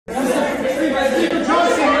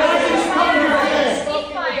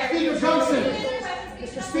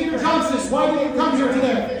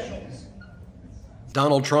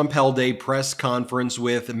Donald Trump held a press conference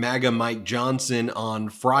with MAGA Mike Johnson on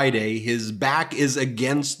Friday. His back is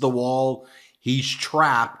against the wall. He's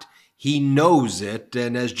trapped. He knows it.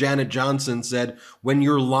 And as Janet Johnson said, when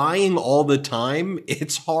you're lying all the time,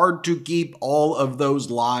 it's hard to keep all of those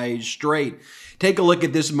lies straight. Take a look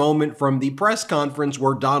at this moment from the press conference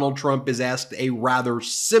where Donald Trump is asked a rather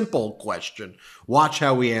simple question. Watch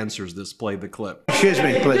how he answers this. Play the clip. Excuse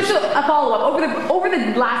me, please. Just a follow-up. Over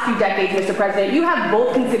the last few decades, Mr. President, you have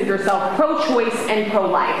both considered yourself pro-choice and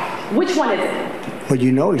pro-life. Which one is it? Well,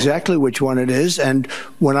 you know exactly which one it is. And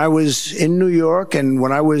when I was in New York and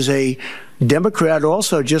when I was a Democrat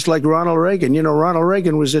also, just like Ronald Reagan. You know, Ronald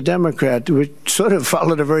Reagan was a Democrat. We sort of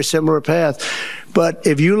followed a very similar path. But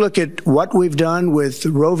if you look at what we've done with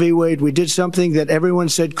Roe v. Wade, we did something that everyone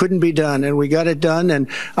said couldn't be done, and we got it done. And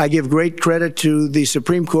I give great credit to the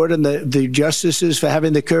Supreme Court and the justices for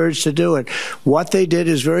having the courage to do it. What they did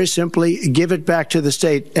is very simply give it back to the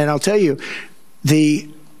state. And I'll tell you, the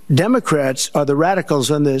Democrats are the radicals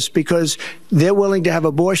on this because they're willing to have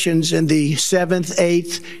abortions in the 7th,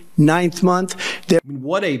 8th, 9th month.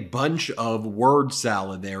 What a bunch of word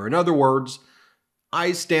salad there. In other words,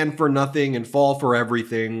 I stand for nothing and fall for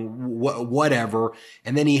everything, whatever.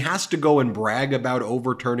 And then he has to go and brag about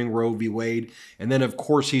overturning Roe v. Wade. And then, of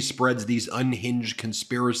course, he spreads these unhinged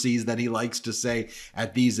conspiracies that he likes to say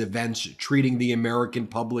at these events, treating the American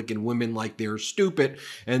public and women like they're stupid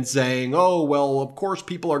and saying, oh, well, of course,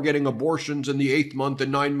 people are getting abortions in the 8th month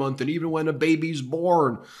and 9th month and even when a baby's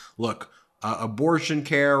born. Look, abortion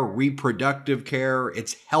care, reproductive care,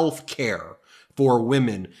 it's health care for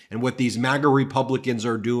women. And what these MAGA Republicans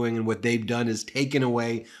are doing and what they've done is taken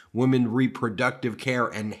away women reproductive care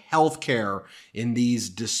and health care in these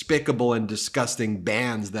despicable and disgusting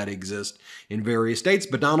bans that exist in various states.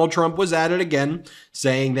 But Donald Trump was at it again,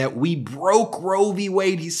 saying that we broke Roe v.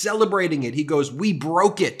 Wade. He's celebrating it. He goes, we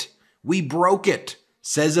broke it. We broke it.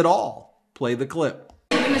 Says it all. Play the clip.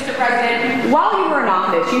 Mr. President, while you were in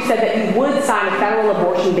office, you said that you would sign a federal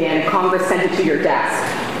abortion ban if Congress sent it to your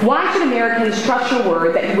desk. Why should Americans trust your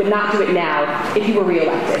word that you would not do it now if you were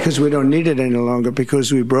reelected? Because we don't need it any longer,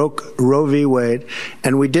 because we broke Roe v. Wade,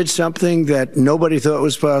 and we did something that nobody thought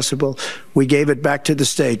was possible. We gave it back to the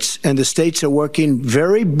states, and the states are working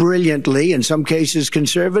very brilliantly, in some cases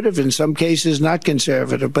conservative, in some cases not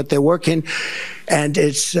conservative, but they're working, and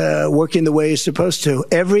it's working the way it's supposed to.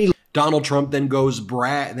 Donald Trump then goes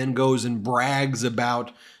and brags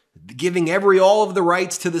about giving all of the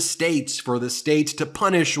rights to the states, for the states to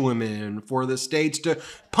punish women, for the states to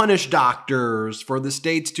punish doctors, for the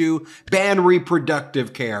states to ban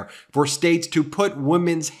reproductive care, for states to put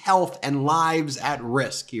women's health and lives at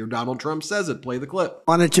risk. Here Donald Trump says it. Play the clip.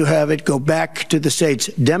 Wanted to have it go back to the states,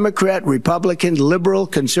 Democrat, Republican, liberal,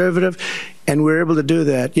 conservative, and we were able to do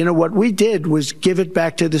that. You know, what we did was give it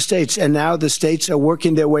back to the states, and now the states are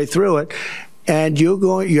working their way through it. And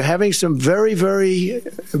you're having some very, very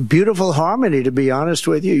beautiful harmony, to be honest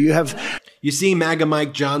with you. You see MAGA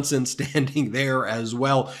Mike Johnson standing there as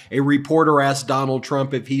well. A reporter asked Donald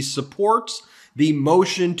Trump if he supports the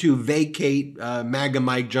motion to vacate MAGA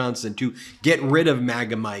Mike Johnson, to get rid of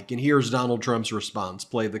MAGA Mike. And here's Donald Trump's response.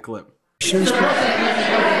 Play the clip. Do you support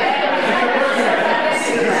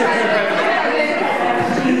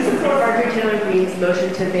Marjorie Taylor Greene's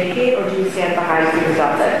motion to vacate, or do you stand behind Speaker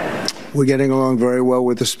Johnson? We're getting along very well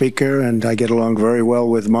with the Speaker, and I get along very well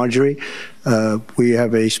with Marjorie. We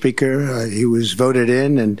have a Speaker. He was voted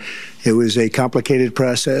in, and it was a complicated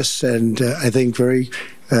process, and I think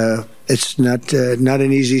it's not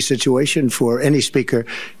an easy situation for any Speaker.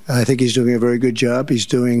 I think he's doing a very good job. He's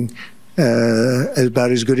doing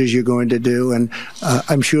about as good as you're going to do, and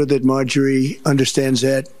I'm sure that Marjorie understands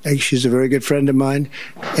that. She's a very good friend of mine,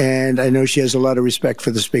 and I know she has a lot of respect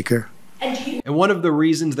for the Speaker. And one of the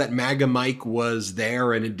reasons that MAGA Mike was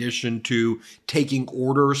there, in addition to taking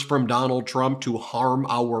orders from Donald Trump to harm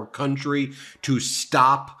our country, to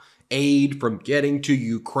stop aid from getting to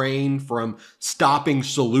Ukraine, from stopping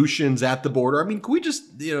solutions at the border. I mean, can we just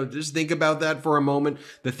think about that for a moment?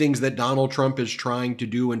 The things that Donald Trump is trying to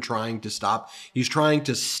do and trying to stop. He's trying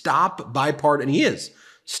to stop bipartisan, and he is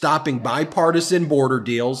stopping bipartisan border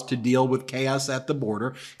deals to deal with chaos at the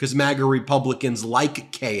border, because MAGA Republicans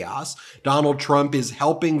like chaos. Donald Trump is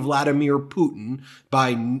helping Vladimir Putin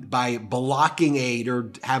by blocking aid,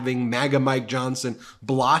 or having MAGA Mike Johnson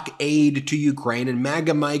block aid to Ukraine. And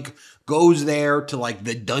MAGA Mike goes there to like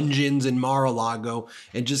the dungeons in Mar-a-Lago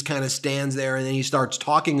and just kind of stands there, and then he starts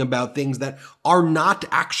talking about things that are not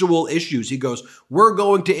actual issues. He goes, we're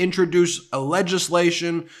going to introduce a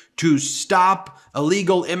legislation to stop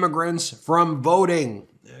illegal immigrants from voting.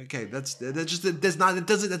 Okay, that's not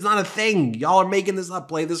a thing. Y'all are making this up.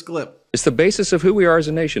 Play this clip. It's the basis of who we are as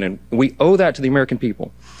a nation, and we owe that to the American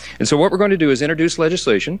people. And so what we're going to do is introduce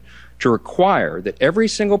legislation to require that every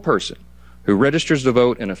single person who registers to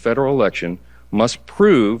vote in a federal election must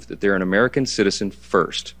prove that they're an American citizen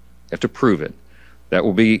first. They have to prove it. That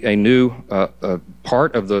will be a new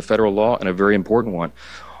part of the federal law and a very important one.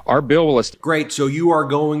 Our bill will... Great. So you are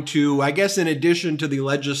going to, I guess, in addition to the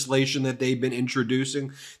legislation that they've been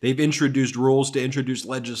introducing, they've introduced rules to introduce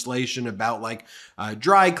legislation about like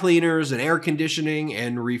dry cleaners and air conditioning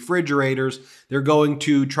and refrigerators. They're going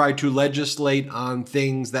to try to legislate on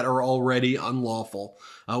things that are already unlawful.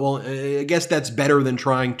 Well, I guess that's better than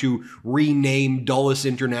trying to rename Dulles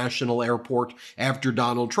International Airport after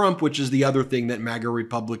Donald Trump, which is the other thing that MAGA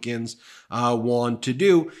Republicans want to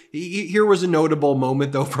do. Here was a notable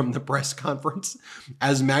moment, though, from the press conference.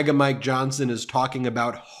 As MAGA Mike Johnson is talking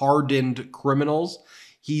about hardened criminals,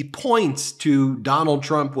 he points to Donald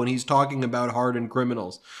Trump when he's talking about hardened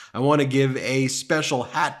criminals. I want to give a special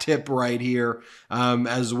hat tip right here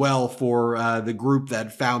as well for the group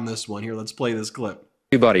that found this one. Here, let's play this clip.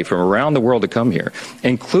 Everybody from around the world to come here,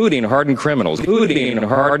 including hardened criminals, And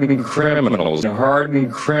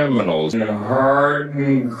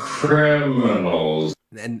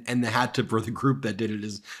the hat tip for the group that did it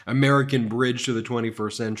is American Bridge to the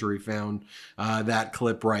 21st Century found that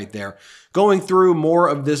clip right there. Going through more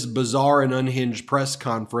of this bizarre and unhinged press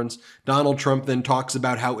conference, Donald Trump then talks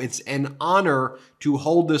about how it's an honor to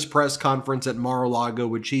hold this press conference at Mar-a-Lago,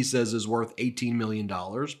 which he says is worth $18 million.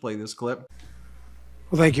 Play this clip.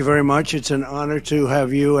 Well, thank you very much. It's an honor to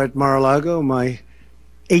have you at Mar-a-Lago, my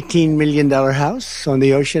 $18 million house on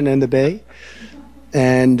the ocean and the bay.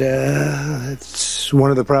 And it's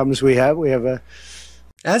one of the problems we have. We have a...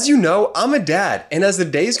 As you know, I'm a dad, and as the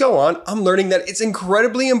days go on, I'm learning that it's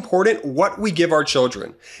incredibly important what we give our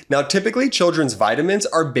children. Now, typically, children's vitamins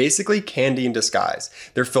are basically candy in disguise.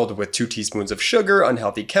 They're filled with 2 teaspoons of sugar,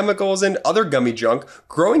 unhealthy chemicals, and other gummy junk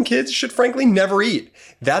growing kids should frankly never eat.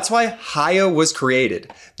 That's why Hiya was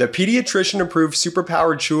created, the pediatrician-approved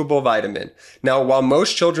superpowered chewable vitamin. Now, while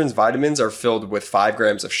most children's vitamins are filled with 5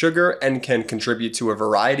 grams of sugar and can contribute to a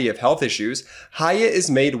variety of health issues, Hiya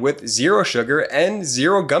is made with 0 sugar and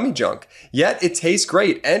 0 gummy junk, yet it tastes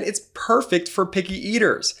great and it's perfect for picky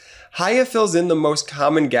eaters. Hiya fills in the most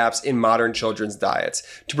common gaps in modern children's diets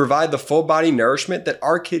to provide the full body nourishment that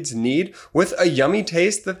our kids need with a yummy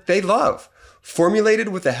taste that they love. Formulated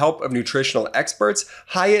with the help of nutritional experts,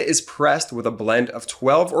 Hiya is pressed with a blend of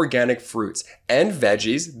 12 organic fruits and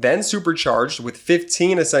veggies, then supercharged with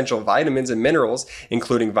 15 essential vitamins and minerals,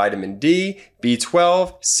 including vitamin D,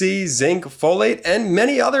 B12, C, zinc, folate, and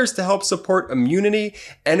many others to help support immunity,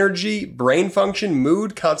 energy, brain function,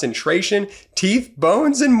 mood, concentration, teeth,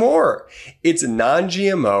 bones, and more. It's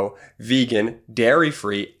non-GMO, vegan,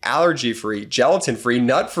 dairy-free, allergy-free, gelatin-free,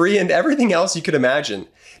 nut-free, and everything else you could imagine.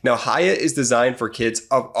 Now, Hiya is designed for kids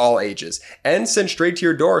of all ages and sent straight to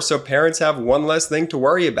your door so parents have one less thing to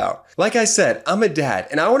worry about. Like I said, I'm a dad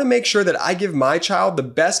and I want to make sure that I give my child the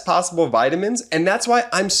best possible vitamins, and that's why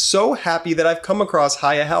I'm so happy that I've come across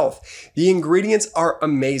Hiya Health. The ingredients are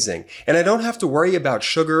amazing and I don't have to worry about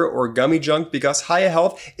sugar or gummy junk because Hiya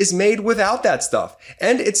Health is made without that stuff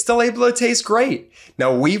and it's still able to taste great.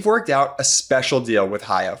 Now, we've worked out a special deal with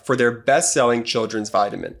Hiya for their best-selling children's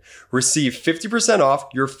vitamin. Receive 50% off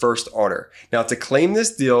your first order. Now, to claim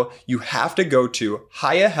this deal, you have to go to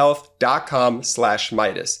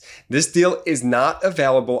hiyahealth.com/Meidas. This deal is not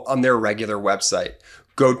available on their regular website.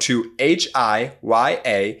 Go to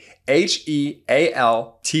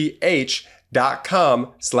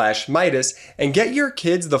hiyahealth.com/Meidas and get your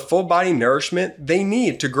kids the full body nourishment they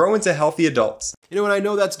need to grow into healthy adults. You know, and I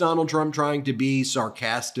know that's Donald Trump trying to be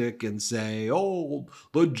sarcastic and say, oh,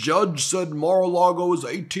 the judge said Mar-a-Lago is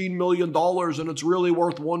 $18 million and it's really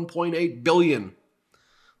worth $1.8 billion.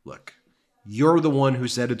 Look, you're the one who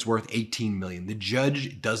said it's worth $18 million. The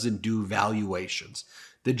judge doesn't do valuations.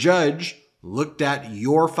 The judge looked at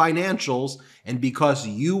your financials, and because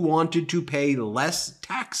you wanted to pay less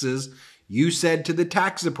taxes, you said to the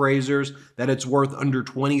tax appraisers that it's worth under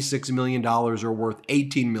 $26 million or worth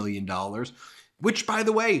 $18 million. Which, by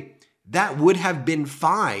the way, that would have been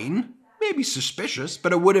fine, maybe suspicious,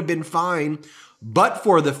 but it would have been fine, but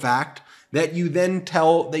for the fact that you then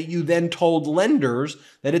told lenders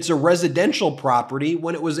that it's a residential property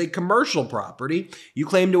when it was a commercial property. You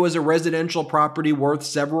claimed it was a residential property worth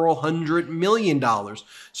several $100 million.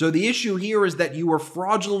 So the issue here is that you were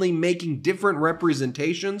fraudulently making different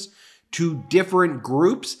representations to different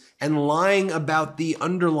groups and lying about the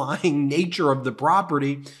underlying nature of the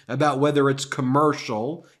property, about whether it's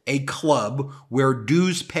commercial, a club where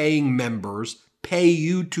dues-paying members pay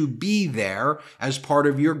you to be there as part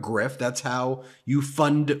of your grift. That's how you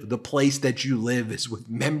fund the place that you live, is with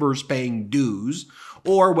members paying dues,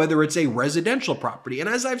 or whether it's a residential property. And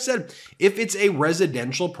as I've said, if it's a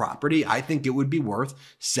residential property, I think it would be worth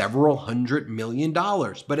several $100 million,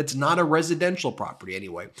 but it's not a residential property.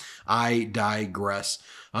 Anyway, I digress.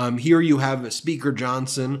 Here you have Speaker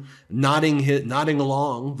Johnson nodding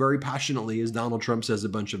along very passionately as Donald Trump says a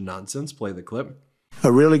bunch of nonsense. Play the clip.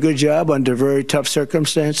 A really good job under very tough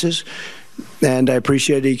circumstances, and I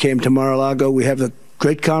appreciate he came to Mar-a-Lago. We have a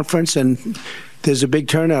great conference, and there's a big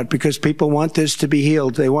turnout because people want this to be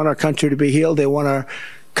healed. They want our country to be healed. They want our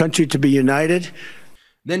country to be united.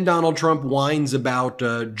 Then Donald Trump whines about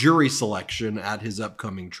jury selection at his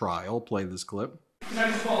upcoming trial. Play this clip. Can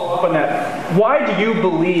I just follow up on that? Why do you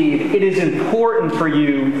believe it is important for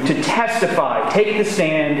you to testify, take the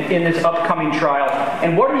stand in this upcoming trial?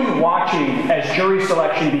 And what are you watching as jury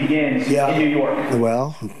selection begins in New York?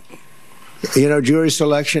 Well, you know, jury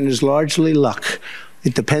selection is largely luck.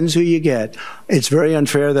 It depends who you get. It's very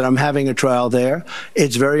unfair that I'm having a trial there.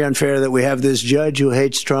 It's very unfair that we have this judge who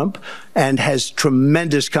hates Trump and has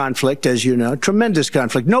tremendous conflict, as you know, tremendous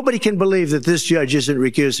conflict. Nobody can believe that this judge isn't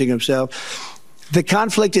recusing himself. The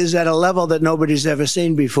conflict is at a level that nobody's ever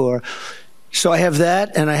seen before. So I have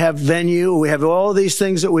that, and I have venue. We have all these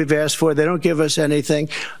things that we've asked for. They don't give us anything.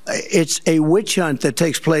 It's a witch hunt that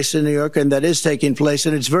takes place in New York, and that is taking place,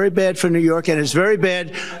 and it's very bad for New York, and it's very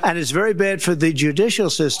bad for the judicial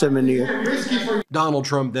system in New York. Donald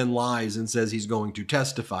Trump then lies and says he's going to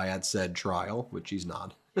testify at said trial, which he's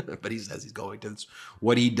not. But he says he's going to. That's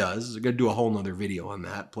what he does. We're going to do a whole nother video on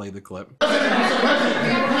that. Play the clip. You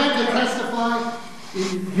plan to testify?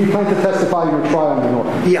 You plan to testify in your trial in New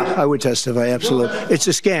York? Yeah, I would testify, absolutely. It's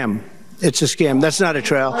a scam. It's a scam. That's not a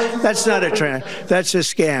trial. That's not a trial. That's a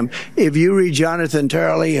scam. If you read Jonathan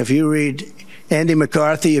Turley, if you read Andy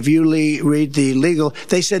McCarthy, if you read the legal,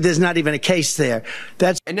 they said there's not even a case there.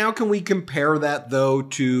 And now can we compare that, though,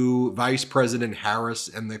 to Vice President Harris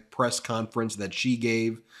and the press conference that she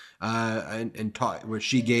gave what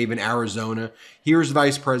she gave in Arizona? Here's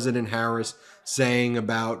Vice President Harris saying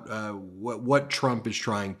about what Trump is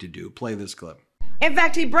trying to do. Play this clip. In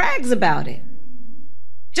fact, he brags about it.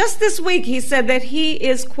 Just this week, he said that he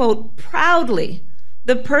is, quote, proudly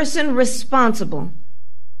the person responsible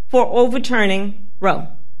for overturning Roe.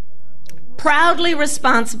 Proudly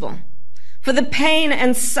responsible for the pain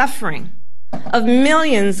and suffering of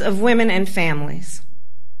millions of women and families.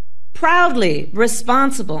 Proudly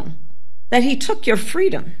responsible that he took your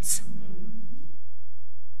freedoms.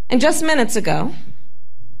 And just minutes ago,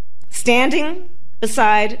 standing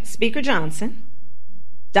beside Speaker Johnson,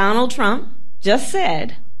 Donald Trump just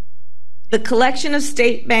said the collection of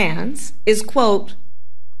state bans is, quote,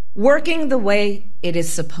 working the way it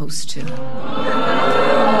is supposed to.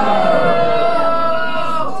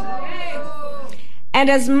 And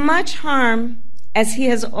as much harm as he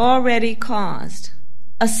has already caused,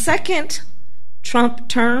 a second Trump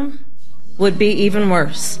term would be even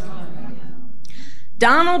worse.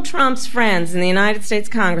 Donald Trump's friends in the United States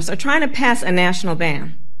Congress are trying to pass a national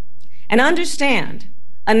ban. And understand,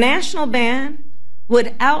 a national ban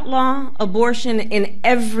would outlaw abortion in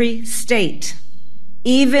every state,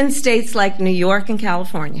 even states like New York and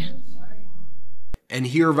California. And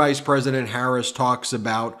here Vice President Harris talks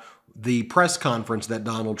about the press conference that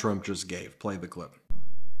Donald Trump just gave. Play the clip.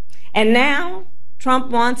 And now Trump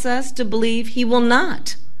wants us to believe he will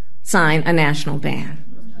not sign a national ban.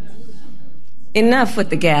 Enough with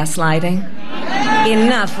the gaslighting.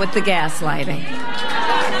 Enough with the gaslighting.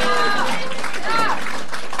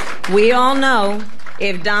 We all know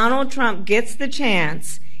if Donald Trump gets the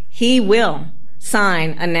chance, he will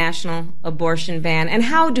sign a national abortion ban. And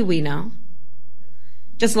how do we know?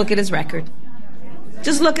 Just look at his record.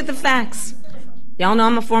 Just look at the facts. Y'all know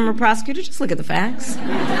I'm a former prosecutor. Just look at the facts.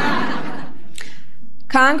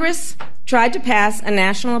 Congress tried to pass a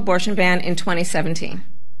national abortion ban in 2017.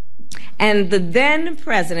 And the then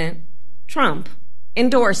President Trump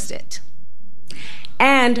endorsed it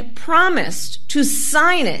and promised to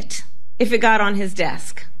sign it if it got on his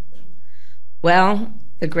desk. Well,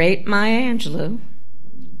 the great Maya Angelou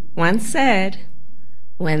once said,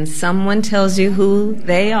 when someone tells you who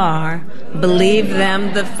they are, believe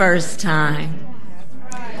them the first time.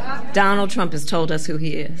 Donald Trump has told us who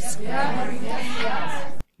he is.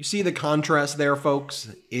 You see the contrast there, folks?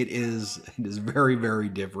 It is very, very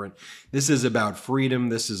different. This is about freedom.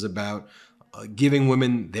 This is about giving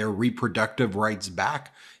women their reproductive rights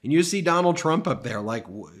back. And you see Donald Trump up there like,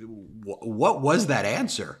 what was that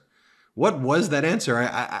answer? What was that answer?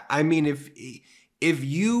 I mean, if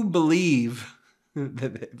you believe,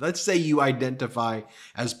 let's say you identify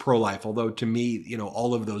as pro-life, although to me, you know,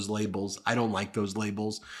 all of those labels, I don't like those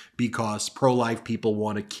labels because pro-life people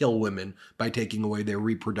want to kill women by taking away their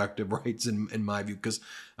reproductive rights, in my view, because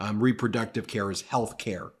reproductive care is health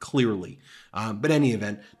care, clearly. But any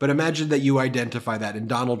event, but imagine that you identify that and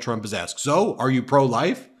Donald Trump is asked, so are you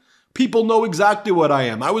pro-life? People know exactly what I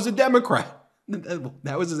am. I was a Democrat.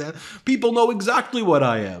 That was his answer. People know exactly what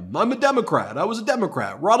I am. I'm a Democrat. I was a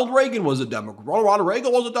Democrat. Ronald Reagan was a Democrat. Ronald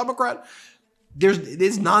Reagan was a Democrat.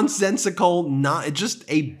 There's nonsensical, just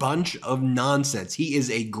a bunch of nonsense. He is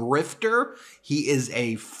a grifter. He is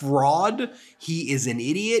a fraud. He is an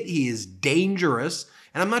idiot. He is dangerous.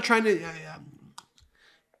 And I'm not trying to.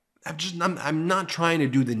 I'm not trying to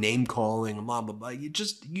do the name calling. Blah blah blah. You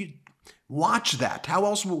watch that. How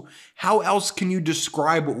else can you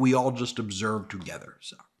describe what we all just observed together?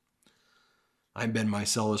 So, I'm Ben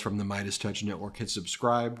Meiselas from the MeidasTouch Network. Hit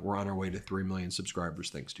subscribe. We're on our way to 3 million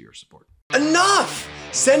subscribers thanks to your support. Enough!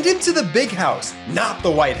 Send him to the big house, not the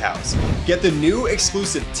White House. Get the new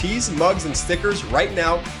exclusive tees, mugs, and stickers right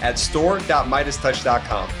now at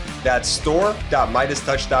store.meidastouch.com. That's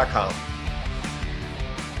store.meidastouch.com.